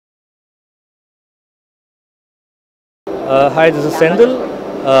Hi, this is Senthil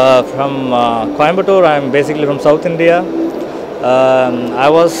from Coimbatore. I am basically from South India. I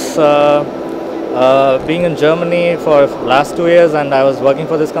was being in Germany for last 2 years, and I was working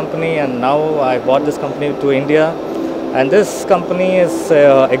for this company, and now I bought this company to India. And this company is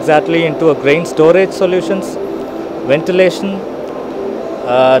exactly into a grain storage solutions, ventilation,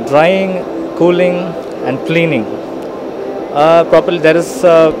 drying, cooling, and cleaning. Properly, there is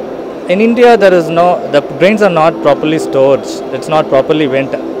in India the grains are not properly stored. It's not properly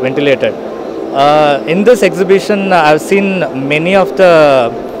ventilated. In this exhibition, I've seen many of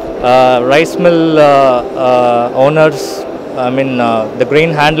the rice mill owners. I mean, the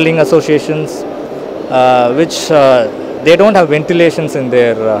grain handling associations, which they don't have ventilations in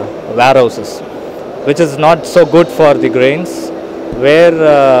their warehouses, which is not so good for the grains.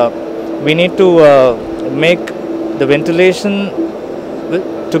 Where we need to make the ventilation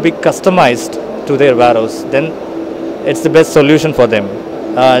to be customized to their warehouse, then it's the best solution for them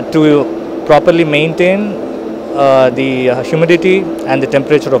to properly maintain the humidity and the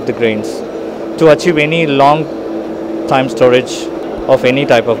temperature of the grains to achieve any long time storage of any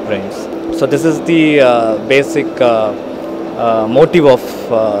type of grains. So this is the basic motive of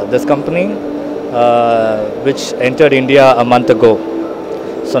this company, which entered India a month ago.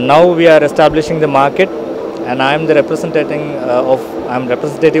 So now we are establishing the market, and I am the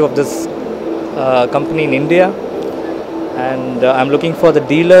representative of this company in India, and I'm looking for the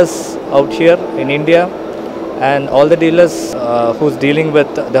dealers out here in India, and all the dealers who's dealing with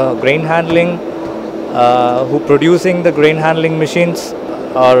the grain handling, who producing the grain handling machines,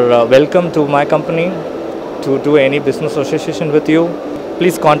 are welcome to my company to do any business association with you.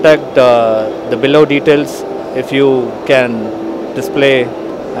 Please contact the below details if you can display,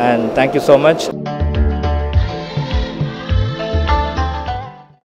 and thank you so much.